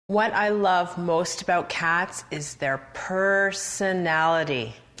What I love most about cats is their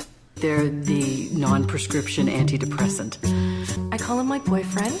personality. They're the non-prescription antidepressant. I call him my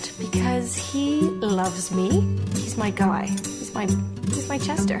boyfriend because he loves me. He's my guy. He's my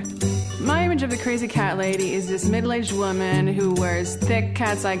Chester. My image of the crazy cat lady is this middle-aged woman who wears thick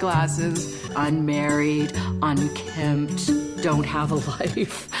cat's eye glasses. Unmarried, unkempt, don't have a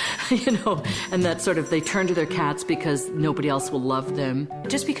life, and that sort of, they turn to their cats because nobody else will love them.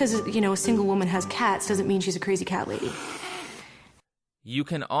 Just because, a single woman has cats doesn't mean she's a crazy cat lady. You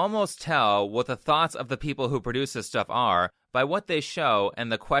can almost tell what the thoughts of the people who produce this stuff are by what they show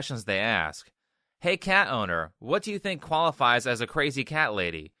and the questions they ask. Hey cat owner, what do you think qualifies as a crazy cat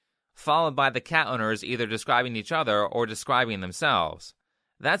lady? Followed by the cat owners either describing each other or describing themselves.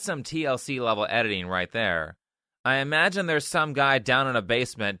 That's some TLC level editing right there. I imagine there's some guy down in a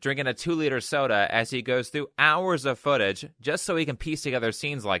basement drinking a 2-liter soda as he goes through hours of footage just so he can piece together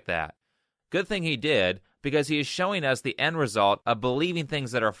scenes like that. Good thing he did, because he is showing us the end result of believing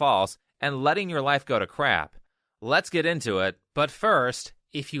things that are false and letting your life go to crap. Let's get into it, but first,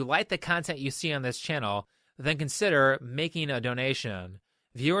 if you like the content you see on this channel, then consider making a donation.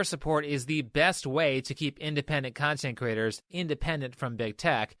 Viewer support is the best way to keep independent content creators independent from big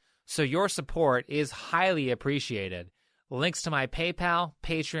tech, so your support is highly appreciated. Links to my PayPal,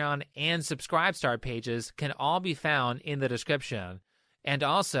 Patreon, and Subscribestar pages can all be found in the description. And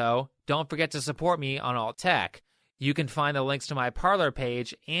also, don't forget to support me on Alt Tech. You can find the links to my Parler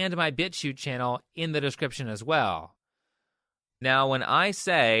page and my BitChute channel in the description as well. Now, when I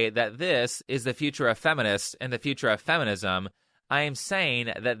say that this is the future of feminists and the future of feminism, I am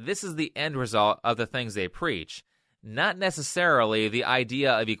saying that this is the end result of the things they preach, not necessarily the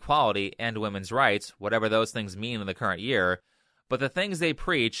idea of equality and women's rights, whatever those things mean in the current year, but the things they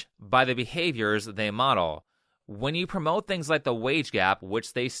preach by the behaviors they model. When you promote things like the wage gap,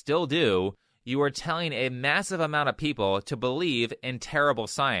 which they still do, you are telling a massive amount of people to believe in terrible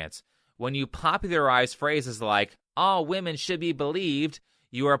science. When you popularize phrases like, all women should be believed,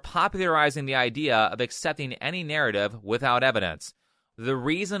 you are popularizing the idea of accepting any narrative without evidence. The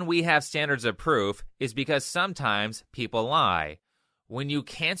reason we have standards of proof is because sometimes people lie. When you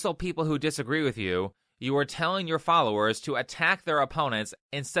cancel people who disagree with you, you are telling your followers to attack their opponents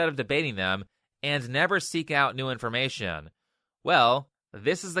instead of debating them and never seek out new information. Well,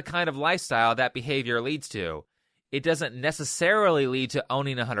 this is the kind of lifestyle that behavior leads to. It doesn't necessarily lead to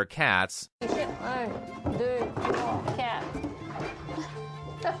owning 100 cats.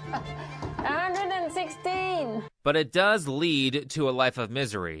 116! But it does lead to a life of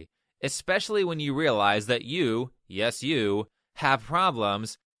misery, especially when you realize that you, yes you, have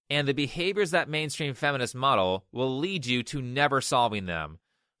problems, and the behaviors that mainstream feminists model will lead you to never solving them.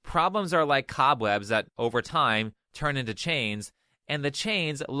 Problems are like cobwebs that, over time, turn into chains, and the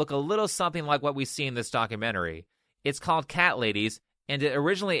chains look a little something like what we see in this documentary. It's called Cat Ladies, and it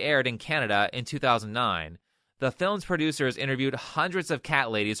originally aired in Canada in 2009. The film's producers interviewed hundreds of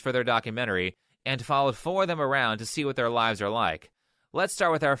cat ladies for their documentary and followed 4 of them around to see what their lives are like. Let's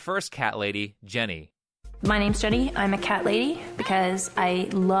start with our first cat lady, Jenny. My name's Jenny. I'm a cat lady because I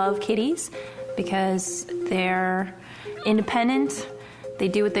love kitties, because they're independent. They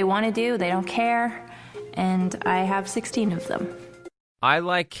do what they want to do. They don't care. And I have 16 of them. I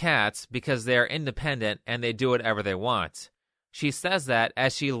like cats because they're independent and they do whatever they want. She says that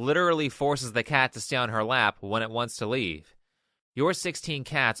as she literally forces the cat to stay on her lap when it wants to leave. Your 16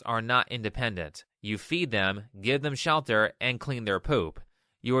 cats are not independent. You feed them, give them shelter, and clean their poop.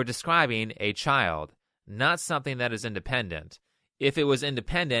 You are describing a child, not something that is independent. If it was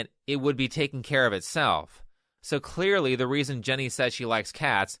independent, it would be taking care of itself. So clearly the reason Jenny says she likes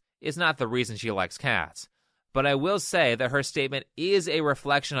cats is not the reason she likes cats. But I will say that her statement is a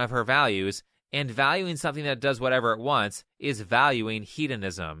reflection of her values, and valuing something that does whatever it wants is valuing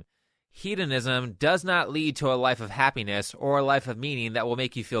hedonism. Hedonism does not lead to a life of happiness or a life of meaning that will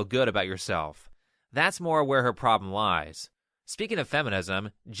make you feel good about yourself. That's more where her problem lies. Speaking of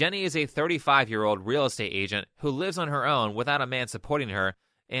feminism, Jenny is a 35-year-old real estate agent who lives on her own without a man supporting her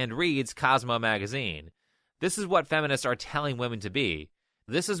and reads Cosmo magazine. This is what feminists are telling women to be.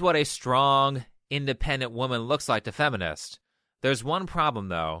 This is what a strong, independent woman looks like to feminists. There's one problem,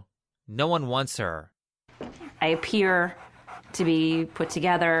 though. No one wants her. I appear to be put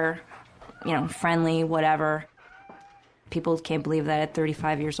together, friendly, whatever. People can't believe that at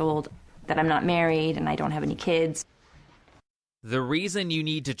 35 years old that I'm not married and I don't have any kids. The reason you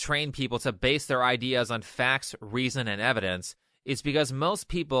need to train people to base their ideas on facts, reason, and evidence is because most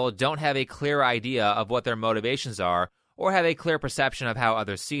people don't have a clear idea of what their motivations are or have a clear perception of how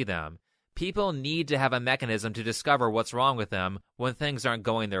others see them. People need to have a mechanism to discover what's wrong with them when things aren't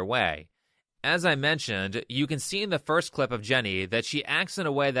going their way. As I mentioned, you can see in the first clip of Jenny that she acts in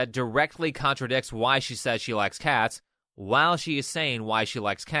a way that directly contradicts why she says she likes cats, while she is saying why she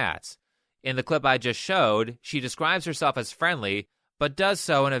likes cats. In the clip I just showed, she describes herself as friendly, but does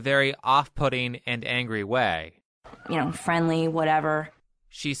so in a very off-putting and angry way. Friendly, whatever.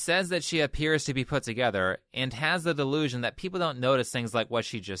 She says that she appears to be put together and has the delusion that people don't notice things like what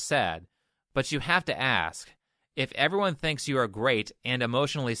she just said. But you have to ask, if everyone thinks you are great and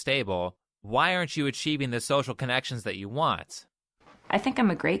emotionally stable, why aren't you achieving the social connections that you want? I think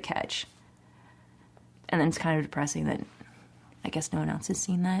I'm a great catch. And then it's kind of depressing that I guess no one else has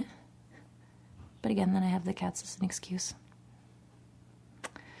seen that. But again, then I have the cats as an excuse.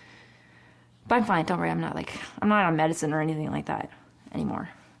 But I'm fine, don't worry, I'm not on medicine or anything like that anymore.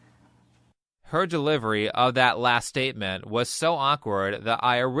 Her delivery of that last statement was so awkward that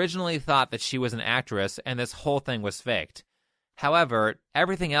I originally thought that she was an actress and this whole thing was faked. However,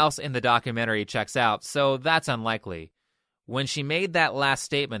 everything else in the documentary checks out, so that's unlikely. When she made that last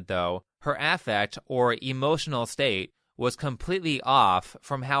statement, though, her affect or emotional state was completely off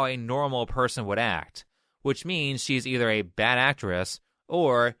from how a normal person would act, which means she's either a bad actress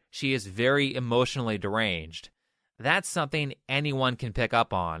or she is very emotionally deranged. That's something anyone can pick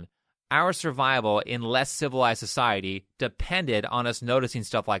up on. Our survival in less civilized society depended on us noticing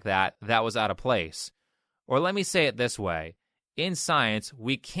stuff like that was out of place. Or let me say it this way. In science,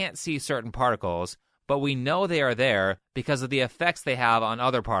 we can't see certain particles, but we know they are there because of the effects they have on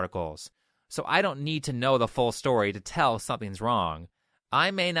other particles. So I don't need to know the full story to tell something's wrong.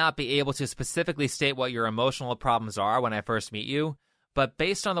 I may not be able to specifically state what your emotional problems are when I first meet you, but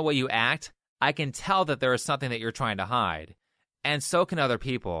based on the way you act, I can tell that there is something that you're trying to hide. And so can other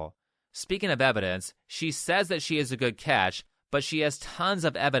people. Speaking of evidence, she says that she is a good catch, but she has tons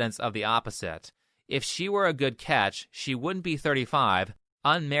of evidence of the opposite. If she were a good catch, she wouldn't be 35,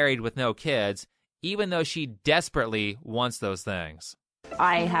 unmarried with no kids, even though she desperately wants those things.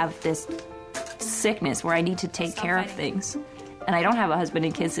 I have this sickness where I need to take care of things. And I don't have a husband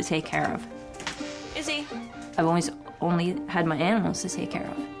and kids to take care of. Izzy. I've always only had my animals to take care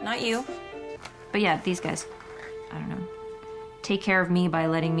of. Not you. But yeah, these guys, I don't know, take care of me by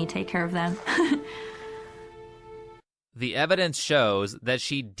letting me take care of them. The evidence shows that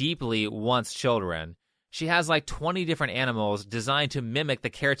she deeply wants children. She has like 20 different animals designed to mimic the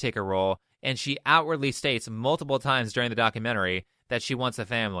caretaker role, and she outwardly states multiple times during the documentary that she wants a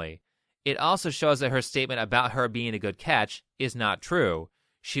family. It also shows that her statement about her being a good catch is not true.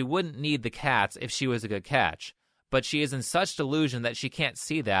 She wouldn't need the cats if she was a good catch, but she is in such delusion that she can't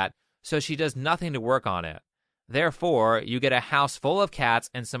see that, so she does nothing to work on it. Therefore, you get a house full of cats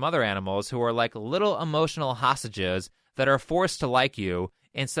and some other animals who are like little emotional hostages that are forced to like you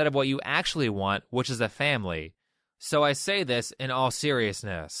instead of what you actually want, which is a family. So I say this in all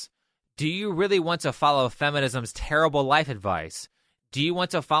seriousness. Do you really want to follow feminism's terrible life advice? Do you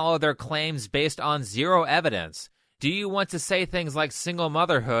want to follow their claims based on zero evidence? Do you want to say things like single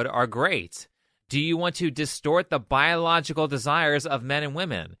motherhood are great? Do you want to distort the biological desires of men and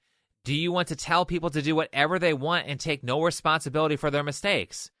women? Do you want to tell people to do whatever they want and take no responsibility for their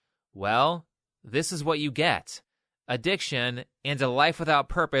mistakes? Well, this is what you get. Addiction and a life without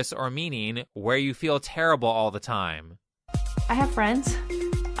purpose or meaning where you feel terrible all the time. I have friends.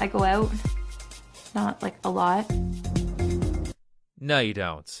 I go out. Not like a lot. No, you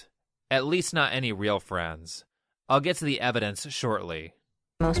don't. At least not any real friends. I'll get to the evidence shortly.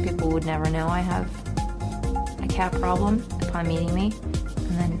 Most people would never know I have a cat problem upon meeting me.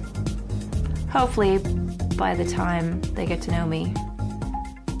 And then hopefully by the time they get to know me,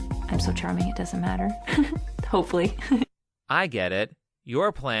 I'm so charming it doesn't matter. Hopefully. I get it.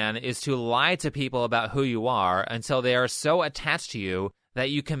 Your plan is to lie to people about who you are until they are so attached to you that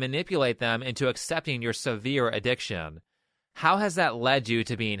you can manipulate them into accepting your severe addiction. How has that led you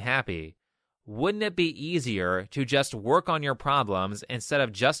to being happy? Wouldn't it be easier to just work on your problems instead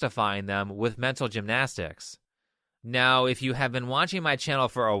of justifying them with mental gymnastics? Now, if you have been watching my channel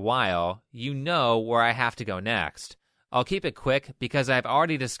for a while, you know where I have to go next. I'll keep it quick because I've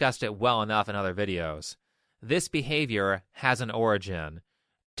already discussed it well enough in other videos. This behavior has an origin.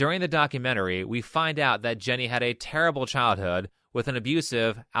 During the documentary, we find out that Jenny had a terrible childhood with an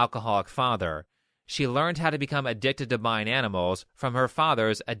abusive, alcoholic father. She learned how to become addicted to buying animals from her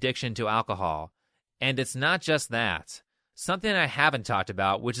father's addiction to alcohol. And it's not just that. Something I haven't talked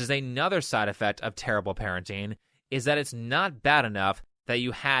about, which is another side effect of terrible parenting, is that it's not bad enough that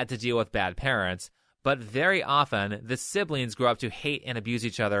you had to deal with bad parents, but very often the siblings grow up to hate and abuse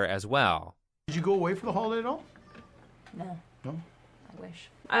each other as well. Did you go away for the holiday at all? No. No? I wish.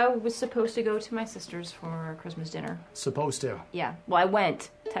 I was supposed to go to my sister's for Christmas dinner. Supposed to. Yeah. Well, I went,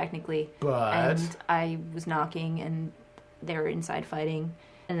 technically. But? And I was knocking, and they were inside fighting.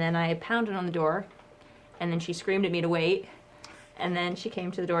 And then I pounded on the door, and then she screamed at me to wait. And then she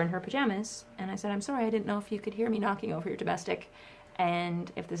came to the door in her pajamas, and I said, I'm sorry, I didn't know if you could hear me knocking over your domestic.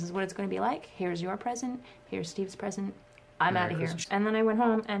 And if this is what it's going to be like, here's your present, here's Steve's present. I'm out of here. And then I went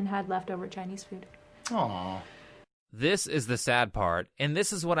home and had leftover Chinese food. Aww. This is the sad part, and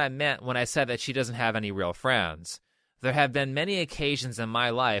this is what I meant when I said that she doesn't have any real friends. There have been many occasions in my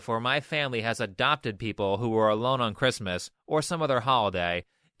life where my family has adopted people who were alone on Christmas or some other holiday,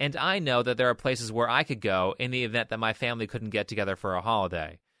 and I know that there are places where I could go in the event that my family couldn't get together for a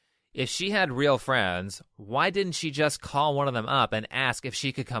holiday. If she had real friends, why didn't she just call one of them up and ask if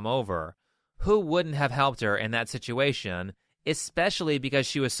she could come over? Who wouldn't have helped her in that situation, especially because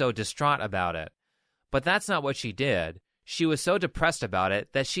she was so distraught about it? But that's not what she did. She was so depressed about it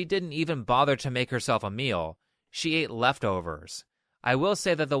that she didn't even bother to make herself a meal. She ate leftovers. I will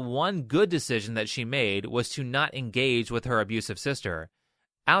say that the one good decision that she made was to not engage with her abusive sister.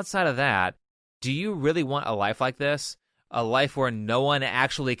 Outside of that, do you really want a life like this? A life where no one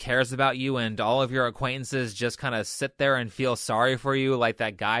actually cares about you and all of your acquaintances just kind of sit there and feel sorry for you like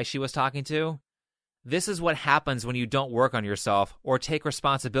that guy she was talking to? This is what happens when you don't work on yourself or take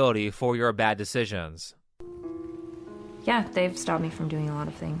responsibility for your bad decisions. Yeah, they've stopped me from doing a lot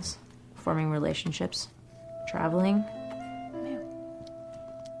of things. Forming relationships, traveling.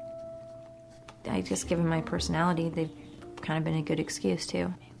 I just, given my personality, they've kind of been a good excuse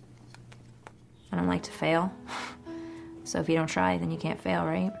too. I don't like to fail. So if you don't try, then you can't fail,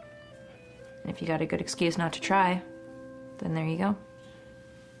 right? And if you got a good excuse not to try, then there you go.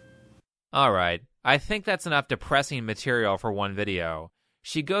 All right, I think that's enough depressing material for one video.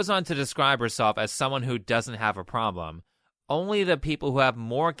 She goes on to describe herself as someone who doesn't have a problem. Only the people who have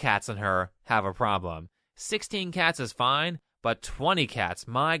more cats than her have a problem. 16 cats is fine, but 20 cats,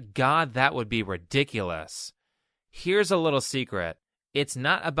 my God, that would be ridiculous. Here's a little secret. It's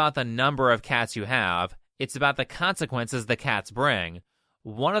not about the number of cats you have, it's about the consequences the cats bring.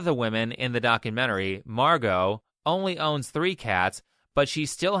 One of the women in the documentary, Margot, only owns 3 cats, but she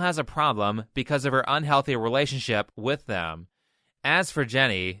still has a problem because of her unhealthy relationship with them. As for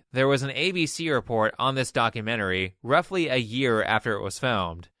Jenny, there was an ABC report on this documentary roughly a year after it was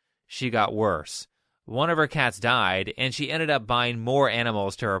filmed. She got worse. One of her cats died, and she ended up buying more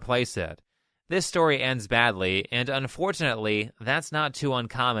animals to replace it. This story ends badly, and unfortunately, that's not too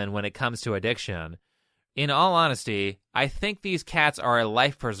uncommon when it comes to addiction. In all honesty, I think these cats are a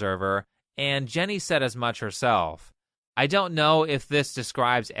life preserver, and Jenny said as much herself. I don't know if this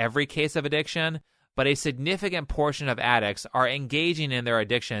describes every case of addiction, but a significant portion of addicts are engaging in their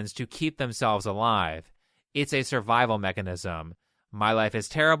addictions to keep themselves alive. It's a survival mechanism. My life is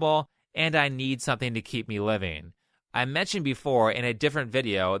terrible, and I need something to keep me living. I mentioned before in a different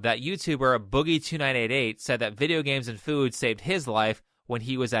video that YouTuber Boogie2988 said that video games and food saved his life when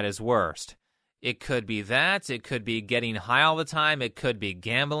he was at his worst. It could be that, it could be getting high all the time, it could be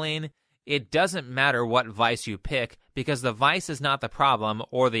gambling. It doesn't matter what vice you pick because the vice is not the problem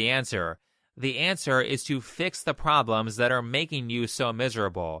or the answer. The answer is to fix the problems that are making you so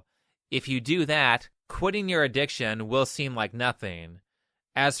miserable. If you do that, quitting your addiction will seem like nothing.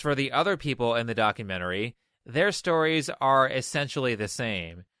 As for the other people in the documentary, their stories are essentially the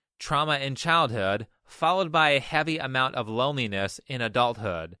same. Trauma in childhood, followed by a heavy amount of loneliness in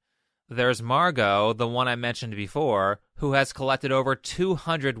adulthood. There's Margot, the one I mentioned before, who has collected over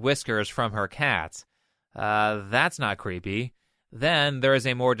 200 whiskers from her cats. That's not creepy. Then there is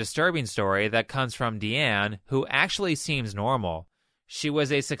a more disturbing story that comes from Deanne, who actually seems normal. She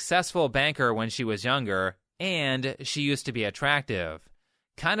was a successful banker when she was younger, and she used to be attractive.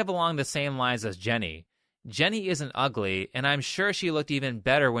 Kind of along the same lines as Jenny. Jenny isn't ugly, and I'm sure she looked even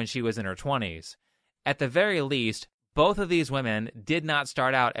better when she was in her 20s. At the very least, both of these women did not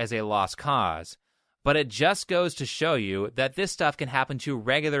start out as a lost cause. But it just goes to show you that this stuff can happen to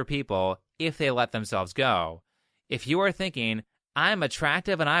regular people if they let themselves go. If you are thinking, I'm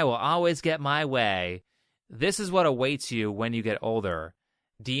attractive and I will always get my way, this is what awaits you when you get older.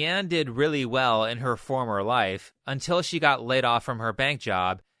 Deanne did really well in her former life until she got laid off from her bank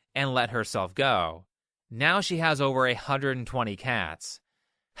job and let herself go. Now she has over 120 cats.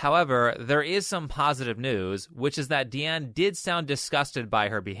 However, there is some positive news, which is that Deanne did sound disgusted by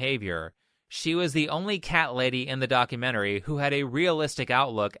her behavior. She was the only cat lady in the documentary who had a realistic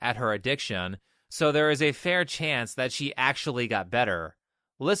outlook at her addiction, so there is a fair chance that she actually got better.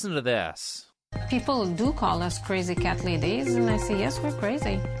 Listen to this. People do call us crazy cat ladies, and I say, yes, we're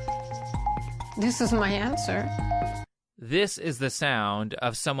crazy. This is my answer. This is the sound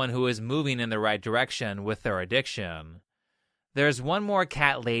of someone who is moving in the right direction with their addiction. There's one more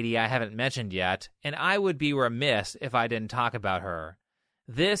cat lady I haven't mentioned yet, and I would be remiss if I didn't talk about her.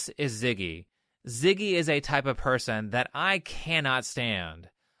 This is Ziggy. Ziggy is a type of person that I cannot stand.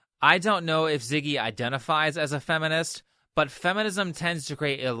 I don't know if Ziggy identifies as a feminist, but feminism tends to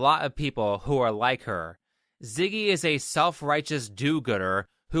create a lot of people who are like her. Ziggy is a self-righteous do-gooder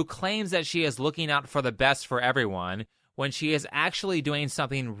who claims that she is looking out for the best for everyone when she is actually doing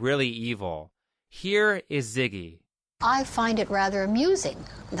something really evil. Here is Ziggy. I find it rather amusing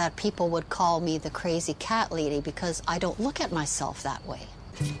that people would call me the crazy cat lady because I don't look at myself that way.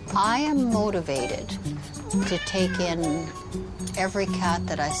 I am motivated to take in every cat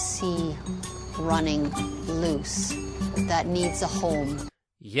that I see running loose that needs a home.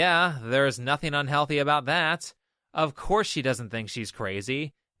 Yeah, there's nothing unhealthy about that. Of course she doesn't think she's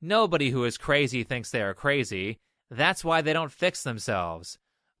crazy. Nobody who is crazy thinks they are crazy. That's why they don't fix themselves.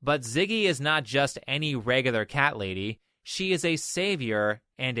 But Ziggy is not just any regular cat lady. She is a savior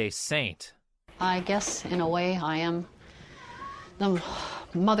and a saint. I guess, in a way, I am the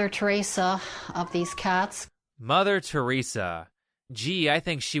Mother Teresa of these cats. Mother Teresa. Gee, I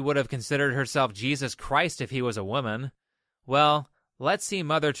think she would have considered herself Jesus Christ if he was a woman. Well, let's see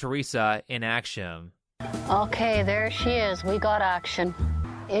Mother Teresa in action. Okay, there she is. We got action.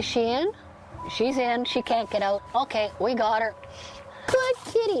 Is she in? She's in. She can't get out. Okay, we got her. Good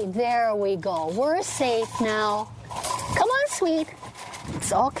kitty. There we go. We're safe now. Come on, sweet.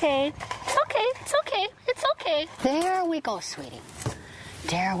 It's okay. It's okay. It's okay. It's okay. There we go, sweetie.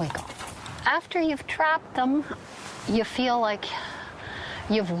 There we go. After you've trapped them, you feel like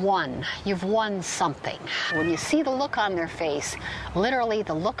you've won. You've won something. When you see the look on their face, literally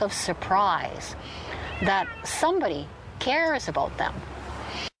the look of surprise, that somebody cares about them.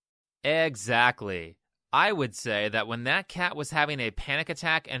 Exactly. I would say that when that cat was having a panic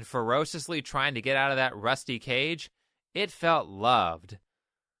attack and ferociously trying to get out of that rusty cage, it felt loved.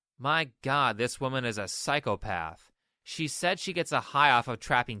 My God, this woman is a psychopath. She said she gets a high off of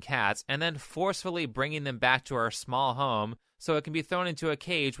trapping cats and then forcefully bringing them back to her small home so it can be thrown into a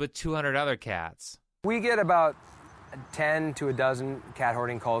cage with 200 other cats. We get about 10 to a dozen cat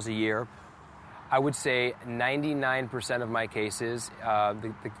hoarding calls a year. I would say 99% of my cases,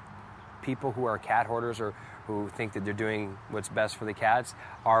 the people who are cat hoarders or who think that they're doing what's best for the cats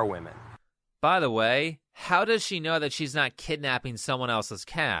are women. By the way, how does she know that she's not kidnapping someone else's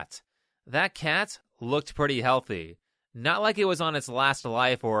cat? That cat looked pretty healthy. Not like it was on its last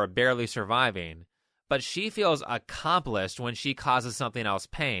life or barely surviving, but she feels accomplished when she causes something else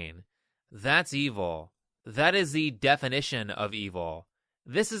pain. That's evil. That is the definition of evil.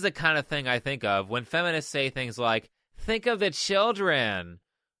 This is the kind of thing I think of when feminists say things like, think of the children.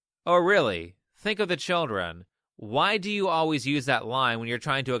 Oh, really? Think of the children. Why do you always use that line when you're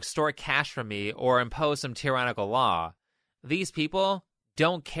trying to extort cash from me or impose some tyrannical law? These people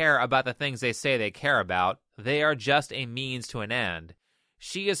don't care about the things they say they care about. They are just a means to an end.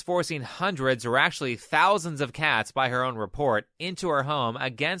 She is forcing hundreds or actually thousands of cats, by her own report, into her home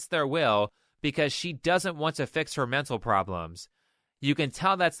against their will because she doesn't want to fix her mental problems. You can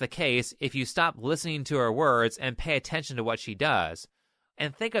tell that's the case if you stop listening to her words and pay attention to what she does.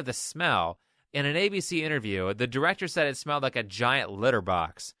 And think of the smell. In an ABC interview, the director said it smelled like a giant litter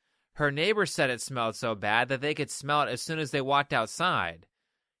box. Her neighbors said it smelled so bad that they could smell it as soon as they walked outside.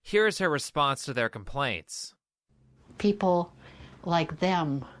 Here's her response to their complaints. People like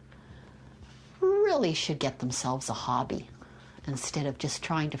them really should get themselves a hobby instead of just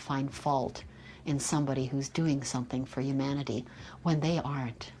trying to find fault in somebody who's doing something for humanity when they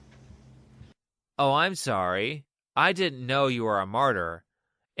aren't. Oh, I'm sorry. I didn't know you were a martyr.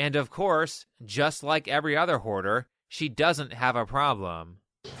 And of course, just like every other hoarder, she doesn't have a problem.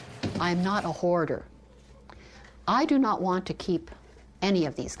 I'm not a hoarder. I do not want to keep any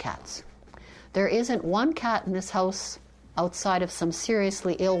of these cats. There isn't one cat in this house outside of some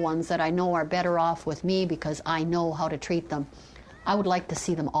seriously ill ones that I know are better off with me because I know how to treat them. I would like to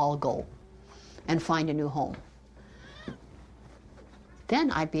see them all go and find a new home.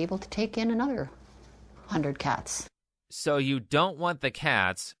 Then I'd be able to take in another 100 cats. So you don't want the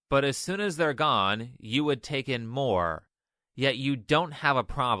cats, but as soon as they're gone, you would take in more. Yet you don't have a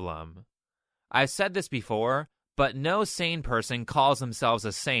problem. I've said this before, but no sane person calls themselves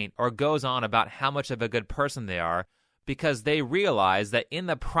a saint or goes on about how much of a good person they are because they realize that in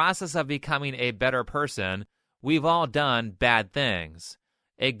the process of becoming a better person, we've all done bad things.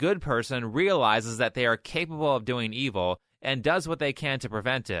 A good person realizes that they are capable of doing evil and does what they can to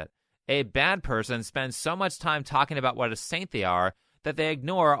prevent it. A bad person spends so much time talking about what a saint they are that they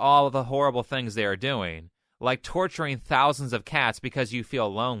ignore all of the horrible things they are doing. like torturing thousands of cats because you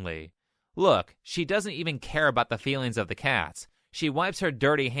feel lonely. Look, she doesn't even care about the feelings of the cats. She wipes her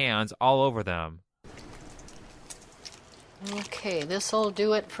dirty hands all over them. Okay, this'll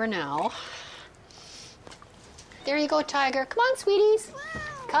do it for now. There you go, Tiger. Come on, sweeties.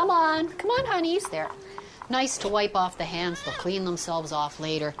 Come on, honeys. There. Nice to wipe off the hands. They'll clean themselves off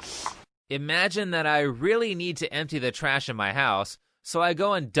later. Imagine that I really need to empty the trash in my house, so I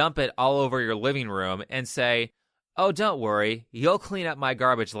go and dump it all over your living room and say, "Oh, don't worry, you'll clean up my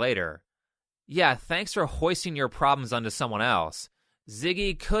garbage later." Yeah, thanks for hoisting your problems onto someone else.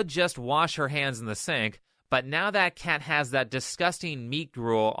 Ziggy could just wash her hands in the sink, but now that cat has that disgusting meat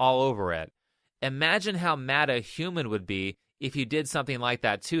gruel all over it. Imagine how mad a human would be if you did something like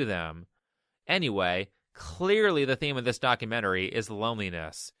that to them. Anyway, clearly the theme of this documentary is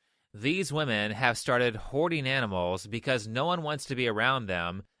loneliness. These women have started hoarding animals because no one wants to be around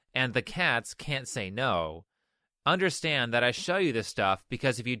them, and the cats can't say no. Understand that I show you this stuff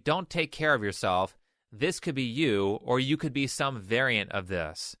because if you don't take care of yourself, this could be you, or you could be some variant of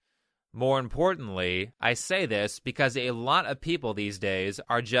this. More importantly, I say this because a lot of people these days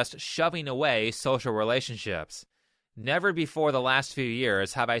are just shoving away social relationships. Never before the last few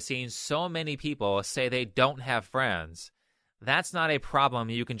years have I seen so many people say they don't have friends. That's not a problem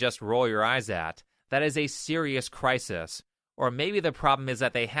you can just roll your eyes at. That is a serious crisis. Or maybe the problem is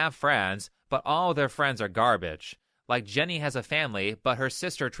that they have friends, but all their friends are garbage. Like Jenny has a family, but her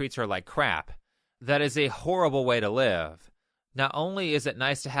sister treats her like crap. That is a horrible way to live. Not only is it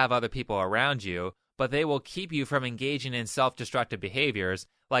nice to have other people around you, but they will keep you from engaging in self-destructive behaviors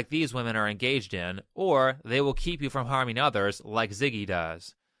like these women are engaged in, or they will keep you from harming others like Ziggy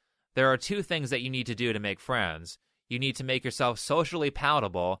does. There are two things that you need to do to make friends. You need to make yourself socially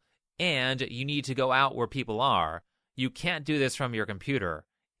palatable, and you need to go out where people are. You can't do this from your computer.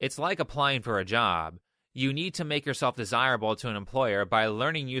 It's like applying for a job. You need to make yourself desirable to an employer by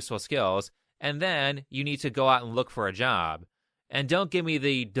learning useful skills, and then you need to go out and look for a job. And don't give me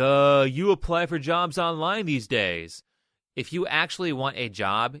the, duh, you apply for jobs online these days. If you actually want a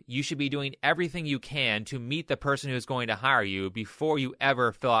job, you should be doing everything you can to meet the person who is going to hire you before you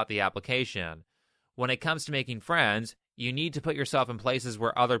ever fill out the application. When it comes to making friends, you need to put yourself in places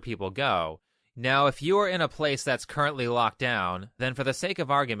where other people go. Now, if you are in a place that's currently locked down, then for the sake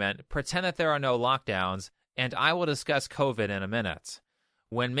of argument, pretend that there are no lockdowns, and I will discuss COVID in a minute.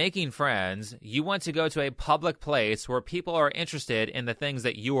 When making friends, you want to go to a public place where people are interested in the things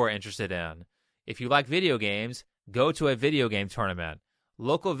that you are interested in. If you like video games, go to a video game tournament.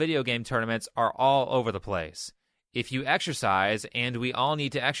 Local video game tournaments are all over the place. If you exercise, and we all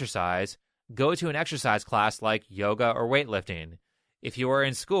need to exercise, go to an exercise class like yoga or weightlifting. If you are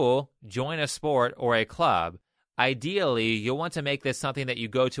in school, join a sport or a club. Ideally, you'll want to make this something that you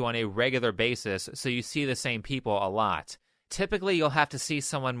go to on a regular basis so you see the same people a lot. Typically, you'll have to see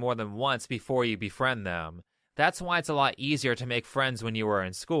someone more than once before you befriend them. That's why it's a lot easier to make friends when you are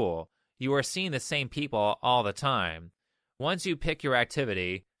in school. You are seeing the same people all the time. Once you pick your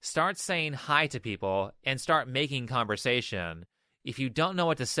activity, start saying hi to people and start making conversation. If you don't know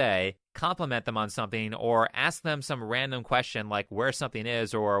what to say, compliment them on something or ask them some random question like where something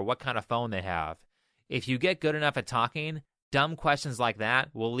is or what kind of phone they have. If you get good enough at talking, dumb questions like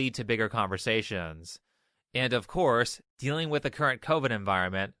that will lead to bigger conversations. And of course, dealing with the current COVID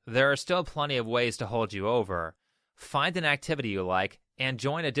environment, there are still plenty of ways to hold you over. Find an activity you like and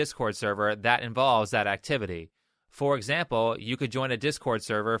join a Discord server that involves that activity. For example, you could join a Discord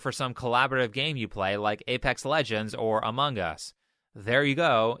server for some collaborative game you play like Apex Legends or Among Us. There you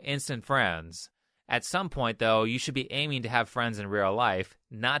go, instant friends. At some point, though, you should be aiming to have friends in real life,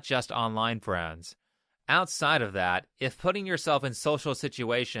 not just online friends. Outside of that, if putting yourself in social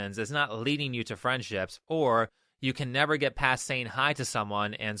situations is not leading you to friendships, or you can never get past saying hi to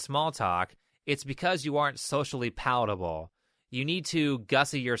someone and small talk, it's because you aren't socially palatable. You need to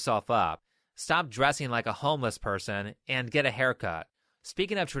gussy yourself up, stop dressing like a homeless person, and get a haircut.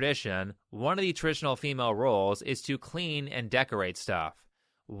 Speaking of tradition, one of the traditional female roles is to clean and decorate stuff.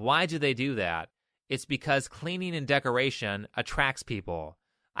 Why do they do that? It's because cleaning and decoration attracts people.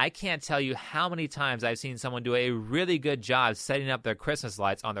 I can't tell you how many times I've seen someone do a really good job setting up their Christmas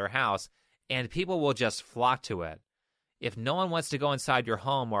lights on their house, and people will just flock to it. If no one wants to go inside your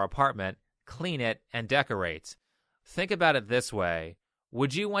home or apartment, clean it and decorate. Think about it this way.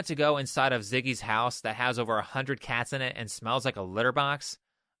 Would you want to go inside of Ziggy's house that has over 100 cats in it and smells like a litter box?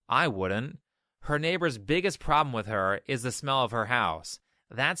 I wouldn't. Her neighbor's biggest problem with her is the smell of her house.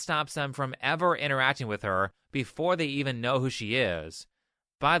 That stops them from ever interacting with her before they even know who she is.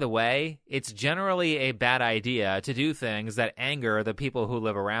 By the way, it's generally a bad idea to do things that anger the people who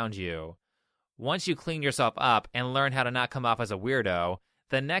live around you. Once you clean yourself up and learn how to not come off as a weirdo,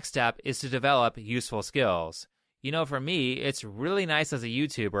 the next step is to develop useful skills. You know, for me, it's really nice as a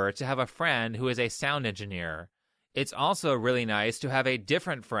YouTuber to have a friend who is a sound engineer. It's also really nice to have a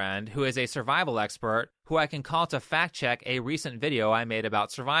different friend who is a survival expert who I can call to fact check a recent video I made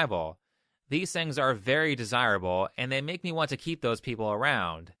about survival. These things are very desirable, and they make me want to keep those people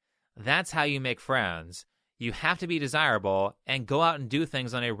around. That's how you make friends. You have to be desirable and go out and do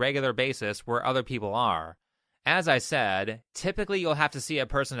things on a regular basis where other people are. As I said, typically you'll have to see a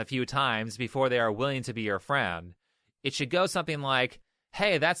person a few times before they are willing to be your friend. It should go something like,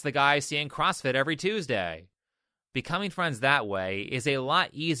 hey, that's the guy seeing CrossFit every Tuesday. Becoming friends that way is a lot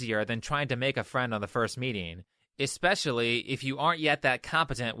easier than trying to make a friend on the first meeting, especially if you aren't yet that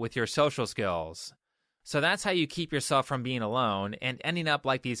competent with your social skills. So that's how you keep yourself from being alone and ending up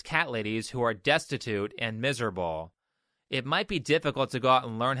like these cat ladies who are destitute and miserable. It might be difficult to go out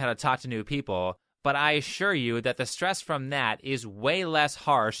and learn how to talk to new people, but I assure you that the stress from that is way less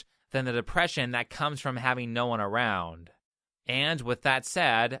harsh than the depression that comes from having no one around. And with that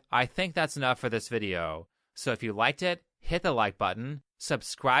said, I think that's enough for this video. So if you liked it, hit the like button,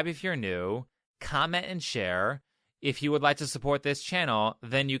 subscribe if you're new, comment and share. If you would like to support this channel,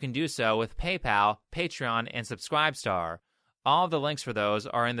 then you can do so with PayPal, Patreon, and Subscribestar. All of the links for those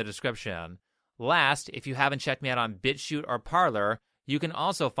are in the description. Last, if you haven't checked me out on BitChute or Parler, you can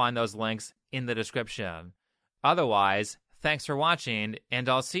also find those links in the description. Otherwise, thanks for watching, and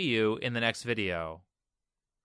I'll see you in the next video.